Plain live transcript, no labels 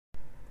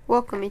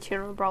Welcome,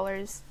 Eternal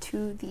Brawlers,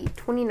 to the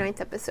 29th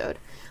episode.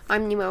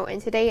 I'm Nemo,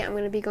 and today I'm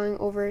going to be going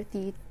over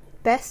the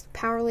best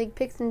Power League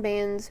picks and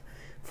bans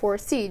for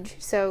Siege.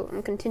 So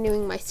I'm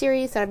continuing my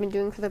series that I've been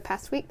doing for the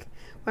past week,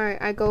 where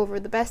I go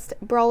over the best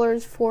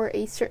brawlers for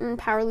a certain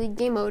Power League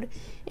game mode,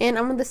 and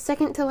I'm on the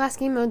second to last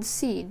game mode,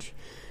 Siege.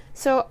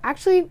 So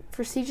actually,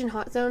 for Siege and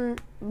Hot Zone,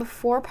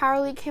 before Power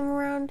League came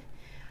around,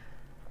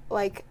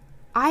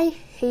 I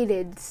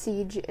hated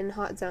Siege and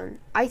Hot Zone.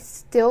 I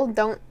still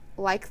don't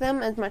like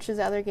them as much as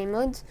the other game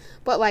modes,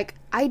 but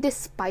I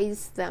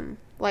despise them.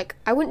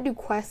 I wouldn't do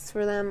quests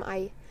for them.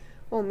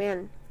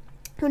 When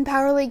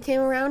Power League came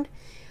around,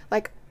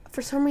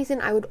 for some reason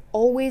I would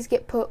always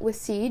get put with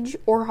Siege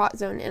or Hot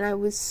Zone, and I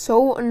was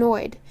so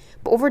annoyed.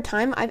 But over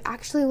time, I've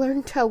actually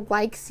learned to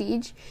like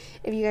Siege,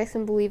 if you guys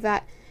can believe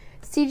that.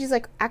 Siege is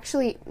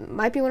actually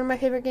might be one of my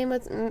favorite game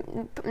modes.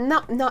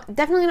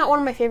 Definitely not one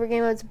of my favorite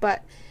game modes,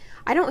 but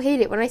I don't hate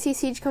it. When I see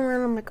Siege come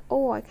around, I'm like,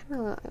 oh,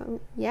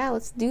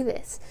 let's do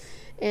this.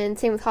 And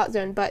same with Hot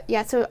Zone. But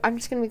yeah, so I'm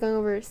just going to be going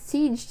over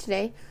Siege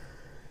today.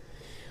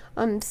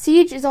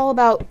 Siege is all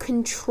about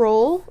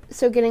control.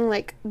 So getting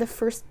the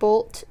first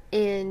bolt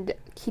and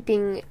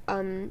keeping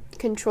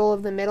control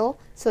of the middle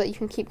so that you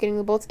can keep getting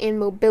the bolts, and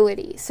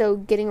mobility. So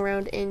getting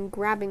around and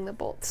grabbing the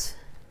bolts.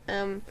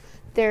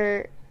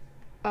 There's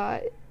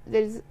a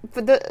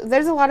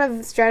lot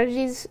of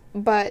strategies,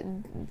 but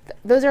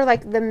those are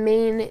the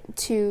main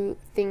two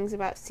things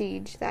about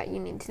Siege that you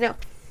need to know.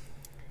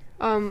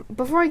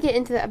 Before I get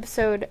into the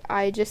episode,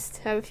 I just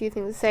have a few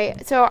things to say.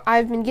 So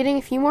I've been getting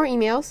a few more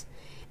emails,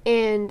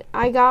 and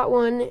I got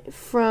one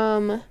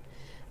from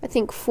I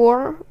think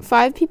 4 or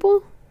 5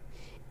 people,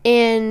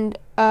 and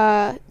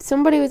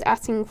somebody was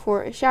asking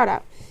for a shout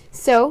out.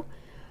 So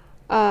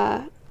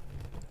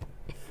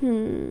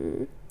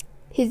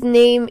his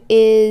name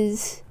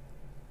is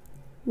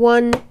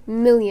 1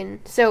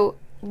 million. So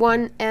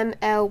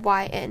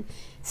 1MLYN.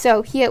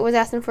 So he was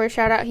asking for a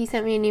shout out. He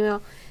sent me an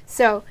email.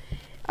 So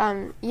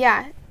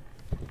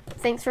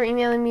thanks for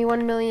emailing me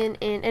 1 million.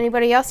 And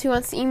anybody else who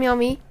wants to email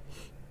me,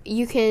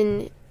 you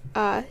can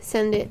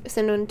send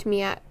one to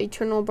me at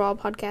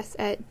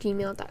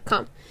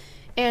eternalbrawlpodcast@gmail.com.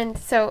 And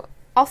so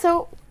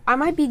also, I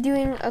might be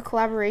doing a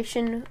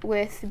collaboration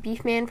with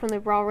Beefman from the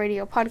Brawl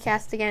Radio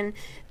podcast again.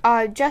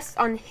 Just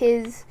on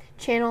his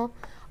channel,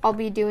 I'll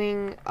be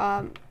doing,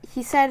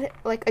 he said,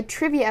 a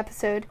trivia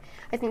episode.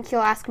 I think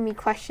he'll ask me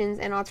questions,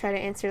 and I'll try to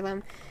answer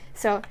them.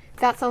 So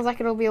that sounds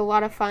like it'll be a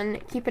lot of fun.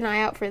 Keep an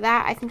eye out for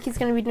that. I think he's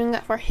going to be doing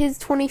that for his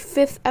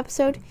 25th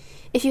episode.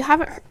 If you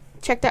haven't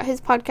checked out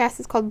his podcast,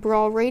 it's called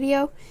Brawl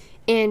Radio,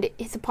 and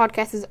his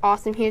podcast is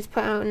awesome. He just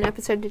put out an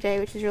episode today,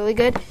 which is really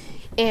good,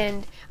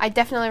 and I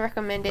definitely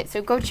recommend it.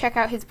 So go check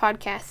out his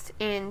podcast,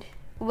 and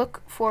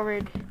look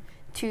forward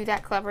to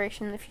that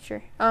collaboration in the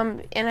future.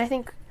 And I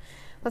think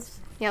let's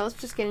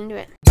just get into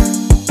it.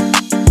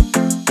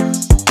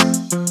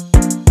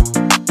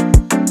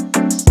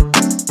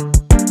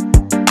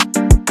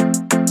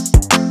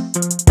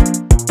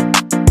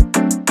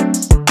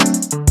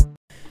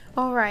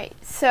 Alright,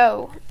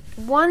 so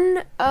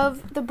one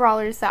of the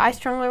brawlers that I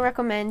strongly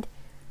recommend,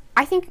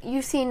 I think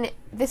you've seen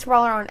this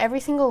brawler on every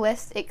single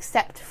list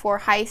except for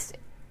Heist.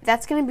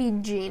 That's going to be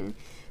Gene.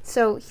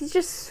 So he's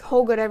just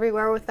so good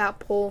everywhere with that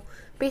pull.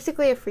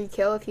 Basically a free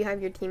kill if you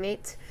have your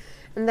teammates.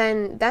 And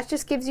then that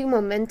just gives you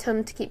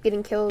momentum to keep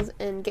getting kills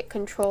and get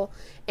control.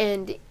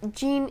 And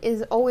Gene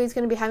is always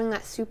going to be having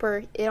that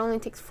super. It only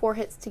takes 4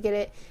 hits to get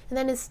it. And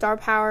then his star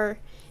power,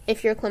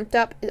 if you're clumped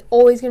up, is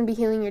always going to be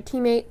healing your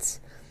teammates.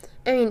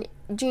 I mean,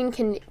 Gene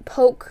can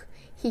poke.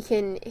 He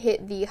can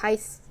hit the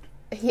Heist.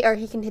 He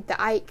can hit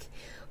the Ike.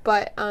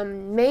 But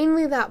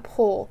mainly that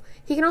pull.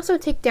 He can also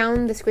take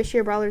down the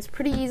squishier brawlers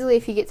pretty easily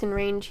if he gets in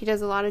range. He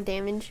does a lot of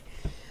damage.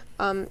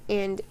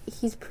 And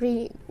he's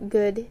pretty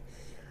good.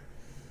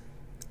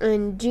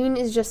 And Gene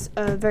is just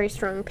a very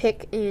strong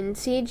pick in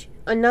Siege.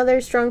 Another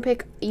strong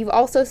pick,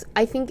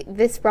 I think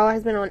this brawler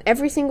has been on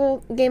every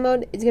single game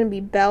mode, is going to be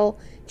Belle.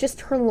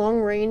 Just her long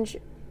range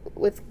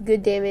with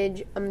good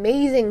damage,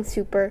 amazing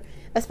super,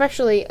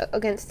 especially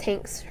against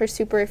tanks. Her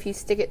super, if you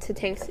stick it to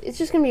tanks, it's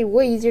just going to be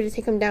way easier to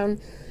take them down.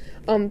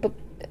 But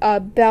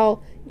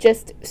Belle,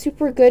 just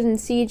super good in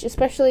Siege,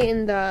 especially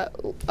in the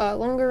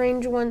longer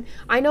range one.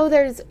 I know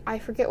I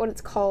forget what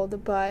it's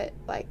called, but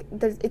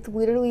it's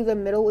literally the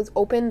middle is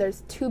open.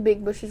 There's 2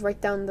 big bushes right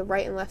down the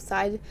right and left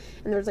side,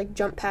 and there's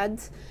jump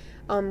pads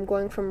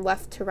going from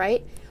left to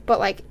right.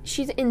 But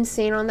she's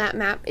insane on that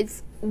map.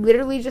 It's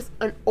literally just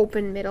an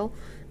open middle,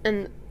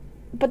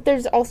 but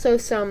there's also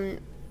some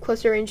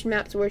closer range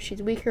maps where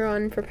she's weaker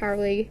on for Power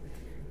League.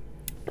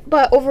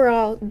 But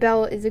overall,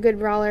 Belle is a good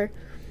brawler.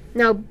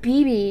 Now,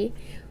 BB,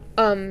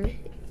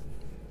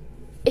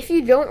 if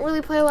you don't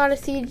really play a lot of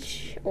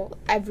Siege, well,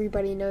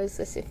 everybody knows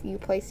this if you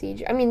play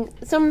Siege. I mean,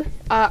 some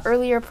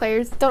earlier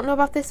players don't know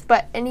about this,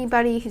 but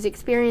anybody who's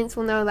experienced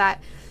will know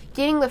that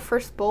getting the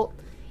first bolt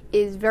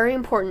is very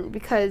important,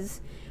 because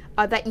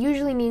that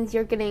usually means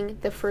you're getting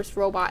the first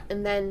robot,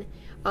 and then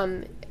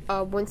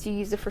once you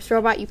use the first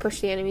robot, you push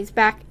the enemies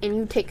back, and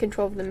you take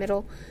control of the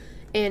middle.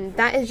 and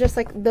that is just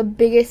like the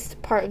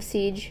biggest part of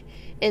Siege.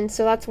 And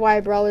so that's why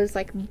brawlers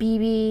like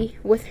Bibi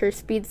with her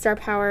speed star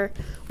power,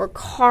 or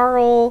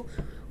Carl,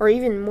 or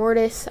even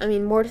Mortis. I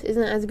mean, Mortis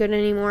isn't as good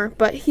anymore,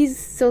 but he's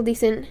still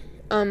decent.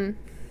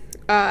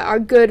 Are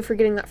good for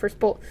getting that first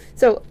bolt.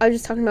 So I was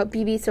just talking about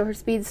Bibi, so her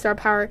speed star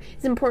power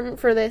is important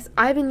for this.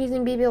 I've been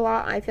using Bibi a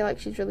lot. I feel like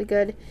she's really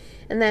good.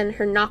 And then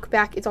her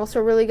knockback is also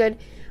really good.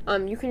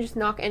 You can just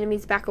knock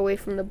enemies back away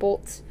from the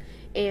bolts,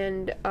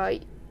 and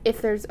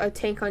if there's a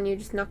tank on you,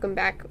 just knock them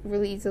back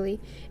really easily.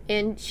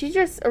 And she's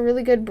just a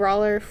really good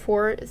brawler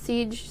for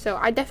Siege, so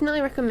I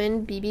definitely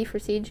recommend Bibi for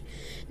Siege.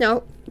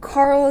 Now,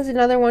 Carl is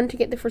another one to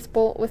get the first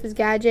bolt with his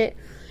gadget,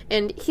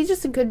 and he's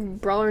just a good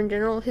brawler in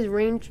general. His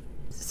range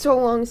so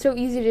long, so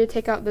easy to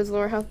take out those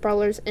lower health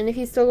brawlers, and if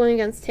he's still going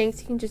against tanks,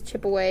 he can just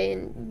chip away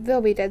and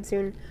they'll be dead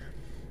soon.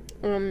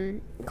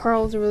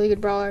 Carl's a really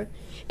good brawler.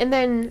 And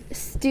then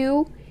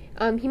Stu,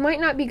 he might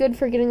not be good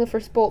for getting the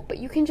first bolt, but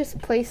you can just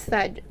place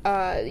that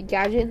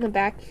gadget in the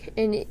back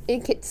and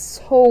it gets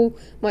so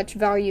much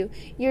value.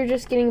 You're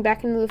just getting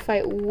back into the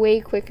fight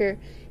way quicker,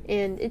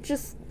 and it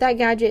just, that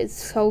gadget is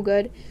so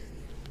good.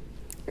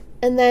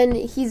 And then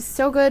he's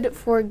so good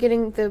for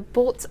getting the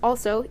bolts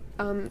also.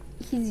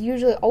 He's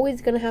usually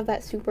always going to have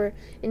that super,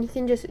 and he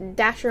can just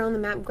dash around the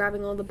map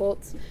grabbing all the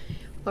bolts,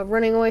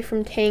 running away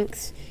from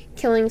tanks,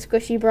 killing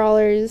squishy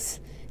brawlers,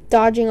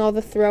 dodging all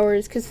the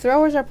throwers, because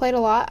throwers are played a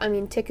lot. I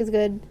mean, Tick is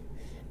good,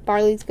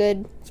 Barley's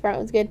good,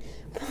 Sprout is good.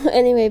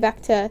 Anyway,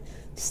 back to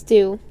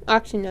Stu.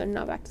 Actually, no,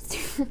 not back to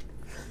Stu.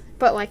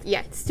 But, like,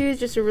 yeah, Stu is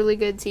just a really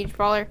good Siege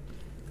brawler.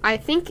 I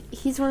think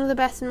he's one of the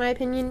best in my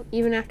opinion,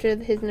 even after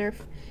his nerf.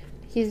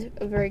 He's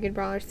a very good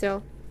brawler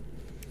still.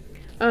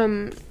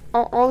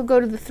 I'll go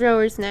to the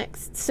throwers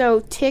next.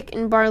 So Tick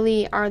and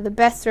Barley are the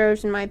best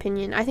throwers in my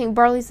opinion. I think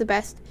Barley's the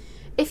best.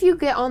 If you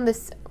get on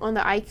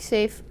the Ike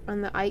safe, I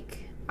don't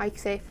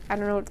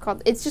know what it's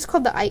called. It's just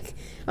called the Ike.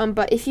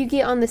 But if you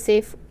get on the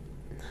safe,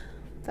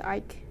 the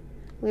Ike,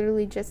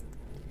 literally just,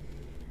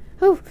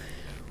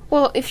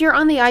 well, if you're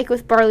on the Ike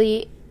with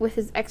Barley with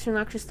his extra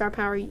noxious star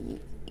power, you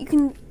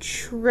can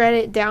shred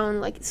it down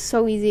like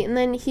so easy, and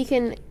then he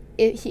can.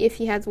 If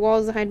he has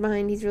walls to hide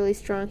behind, he's really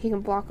strong. He can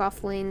block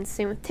off lanes.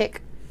 Same with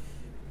Tick.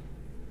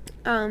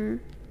 And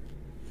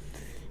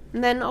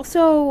then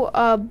also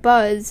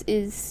Buzz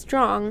is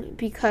strong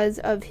because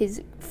of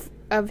his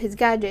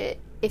gadget.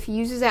 If he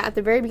uses that at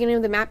the very beginning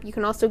of the map, you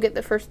can also get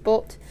the first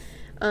bolt.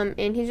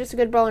 And he's just a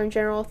good brawler in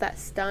general with that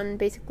stun,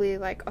 basically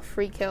like a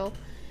free kill.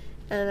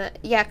 And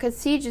yeah, because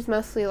Siege is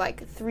mostly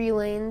like 3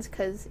 lanes,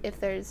 because if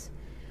there's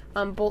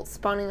bolts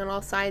spawning on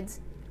all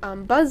sides,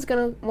 Buzz is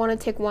going to want to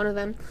take one of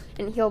them,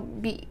 and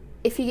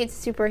if he gets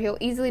super, he'll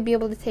easily be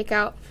able to take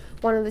out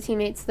one of the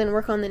teammates, then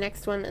work on the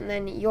next one, and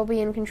then you'll be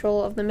in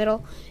control of the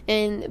middle,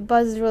 and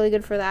Buzz is really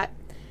good for that.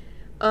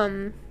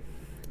 Yeah,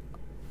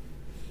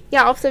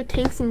 also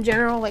tanks in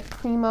general, like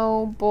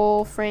Primo,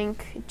 Bull,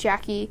 Frank,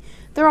 Jackie,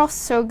 they're all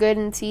so good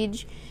in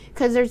Siege,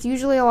 because there's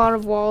usually a lot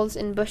of walls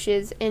and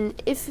bushes,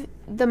 and if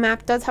the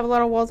map does have a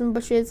lot of walls and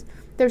bushes,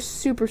 they're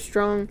super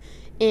strong,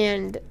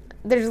 and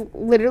there's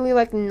literally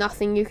like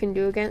nothing you can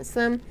do against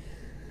them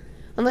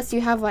unless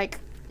you have like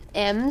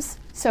Ems.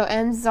 So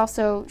Ems is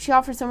also, she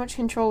offers so much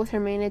control with her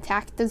main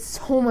attack, does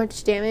so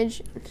much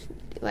damage,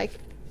 like,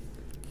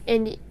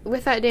 and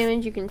with that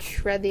damage you can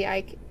shred the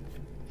egg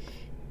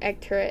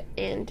turret,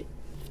 and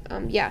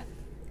yeah,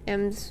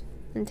 Ems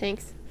and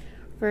tanks,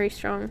 very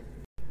strong.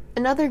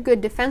 Another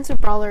good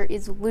defensive brawler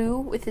is Lou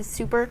with his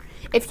super.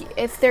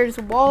 If there's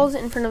walls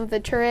in front of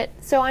the turret,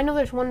 so I know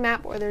there's one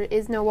map where there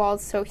is no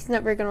walls, so he's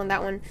not very good on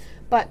that one.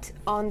 But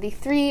on the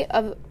three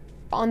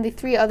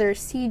other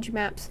Siege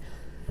maps,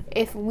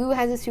 if Lou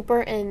has a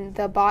super and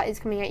the bot is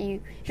coming at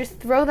you, just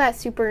throw that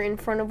super in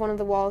front of one of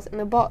the walls, and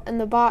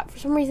the bot for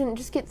some reason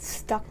just gets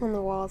stuck on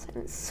the walls, and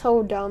it's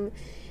so dumb.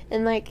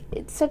 And like,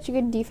 it's such a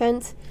good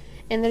defense.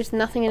 And there's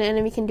nothing an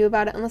enemy can do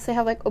about it unless they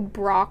have like a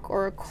Brock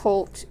or a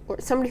Colt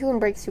or somebody who can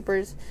break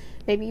supers,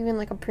 maybe even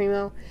like a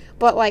Primo.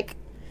 But like,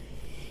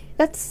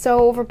 that's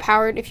so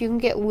overpowered. If you can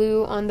get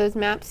Lou on those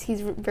maps,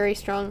 he's very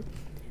strong.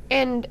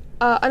 And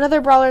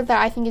another brawler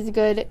that I think is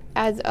good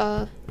as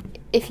if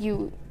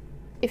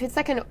it's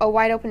like a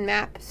wide open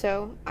map,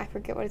 so I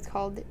forget what it's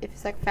called, if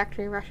it's like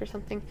Factory Rush or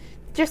something,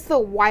 just the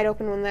wide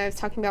open one that I was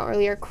talking about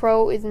earlier.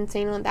 Crow is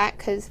insane on that,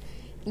 because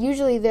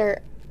usually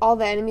all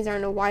the enemies are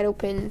in a wide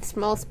open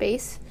small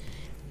space,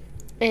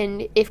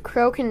 and if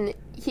Crow can,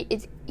 he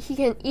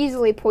can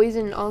easily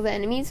poison all the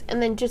enemies,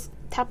 and then just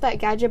tap that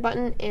gadget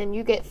button and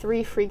you get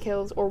 3 free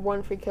kills, or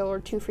 1 free kill, or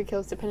 2 free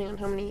kills depending on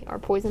how many are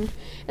poisoned,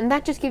 and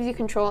that just gives you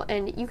control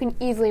and you can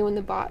easily win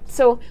the bot.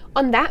 So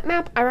on that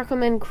map I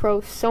recommend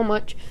Crow so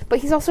much, but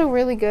he's also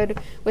really good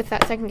with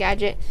that second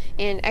gadget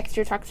and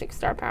extra toxic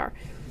star power.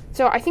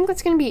 So I think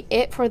that's going to be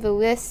it for the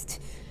list.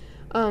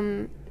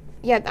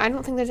 Yeah, I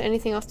don't think there's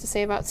anything else to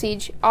say about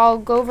Siege. I'll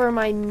go over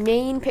my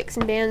main picks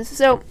and bans.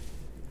 So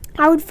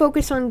I would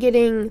focus on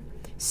getting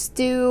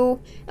Stu,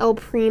 El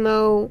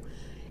Primo,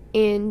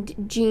 and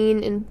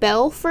Jean and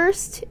Belle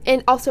first.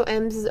 And also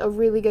Ems is a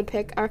really good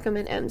pick. I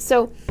recommend Ems.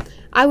 So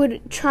I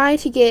would try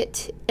to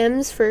get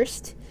Ems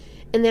first,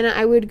 and then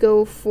I would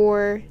go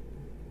for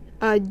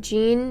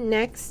Jean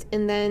next,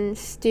 and then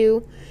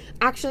Stu.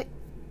 Actually,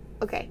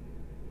 okay,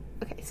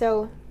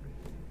 so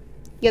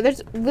yeah,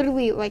 there's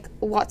literally like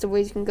lots of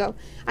ways you can go.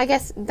 I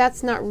guess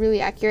that's not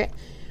really accurate.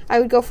 I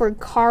would go for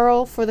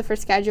Carl for the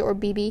first gadget, or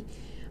BB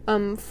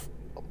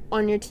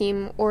on your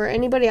team, or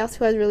anybody else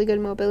who has really good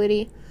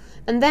mobility.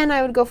 And then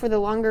I would go for the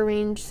longer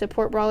range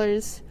support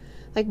brawlers,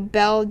 like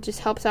Belle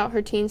just helps out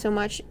her team so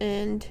much,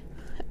 and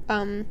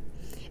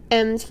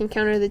Ems can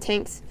counter the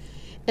tanks.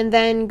 And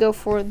then go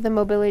for the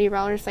mobility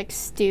brawlers like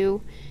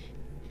Stu,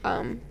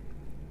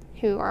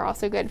 who are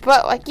also good.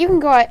 But like you can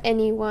go at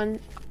anyone.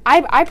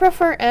 I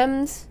prefer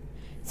Ems.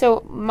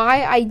 So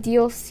my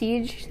ideal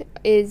siege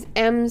is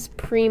Ems,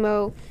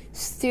 Primo,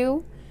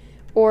 Stu,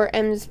 or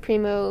Ems,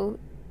 Primo,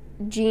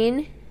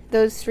 Jean.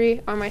 Those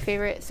three are my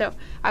favorite, so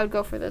I would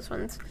go for those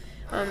ones.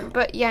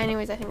 But yeah,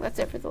 anyways, I think that's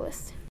it for the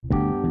list.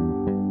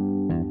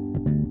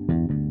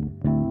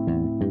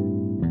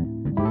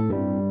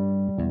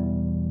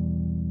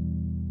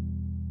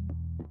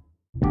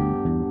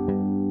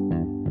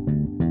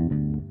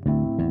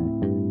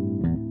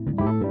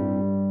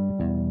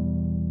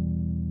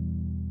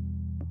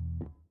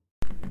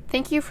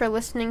 Thank you for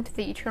listening to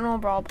the Eternal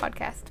Brawl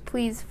podcast.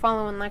 Please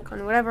follow and like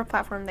on whatever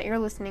platform that you're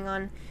listening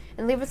on,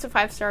 and leave us a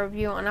 5-star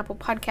review on Apple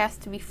Podcasts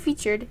to be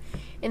featured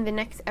in the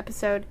next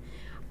episode.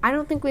 I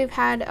don't think we've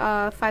had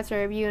a 5-star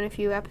review in a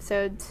few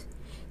episodes,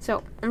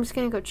 so I'm just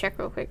going to go check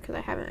real quick because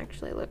I haven't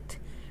actually looked.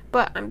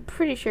 But I'm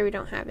pretty sure we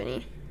don't have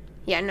any.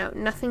 Yeah, no,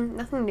 nothing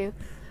new.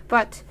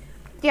 But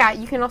yeah,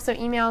 you can also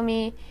email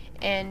me,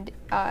 and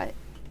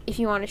if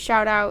you want a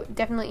shout out,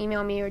 definitely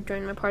email me or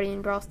join my party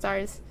in Brawl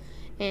Stars,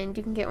 and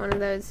you can get one of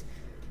those.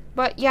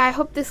 But yeah, I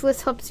hope this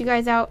list helps you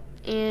guys out,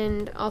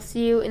 and I'll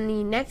see you in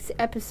the next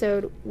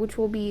episode, which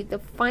will be the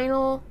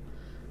final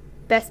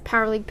best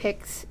Power League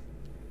picks,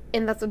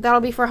 and that'll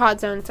be for Hot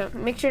Zone, so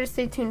make sure to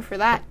stay tuned for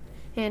that,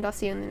 and I'll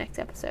see you in the next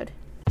episode.